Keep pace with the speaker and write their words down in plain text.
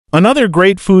Another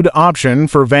great food option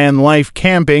for van life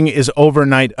camping is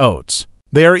overnight oats.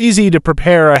 They are easy to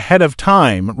prepare ahead of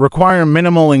time, require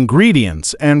minimal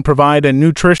ingredients, and provide a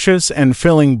nutritious and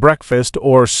filling breakfast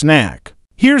or snack.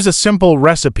 Here's a simple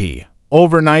recipe.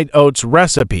 Overnight oats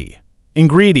recipe.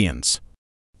 Ingredients: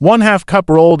 1/2 cup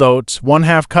rolled oats,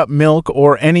 1/2 cup milk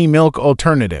or any milk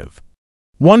alternative.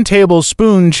 1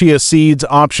 tablespoon chia seeds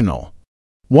optional.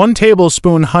 1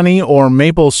 tablespoon honey or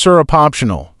maple syrup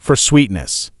optional for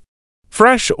sweetness.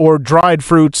 Fresh or dried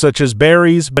fruits such as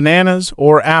berries, bananas,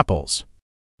 or apples.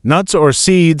 Nuts or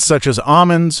seeds such as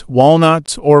almonds,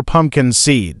 walnuts, or pumpkin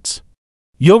seeds.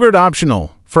 Yogurt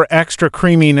optional for extra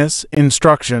creaminess.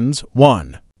 Instructions: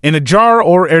 1. In a jar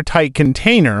or airtight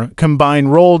container, combine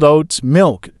rolled oats,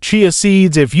 milk, chia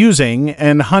seeds if using,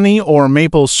 and honey or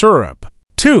maple syrup.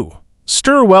 2.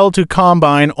 Stir well to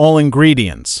combine all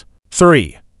ingredients.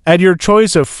 3. Add your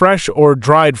choice of fresh or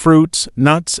dried fruits,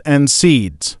 nuts, and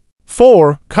seeds.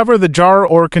 4. Cover the jar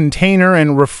or container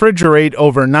and refrigerate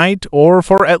overnight or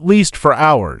for at least 4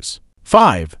 hours.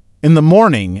 5. In the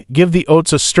morning, give the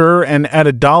oats a stir and add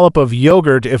a dollop of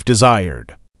yogurt if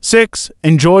desired. 6.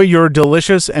 Enjoy your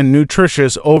delicious and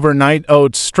nutritious overnight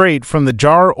oats straight from the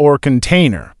jar or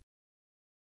container.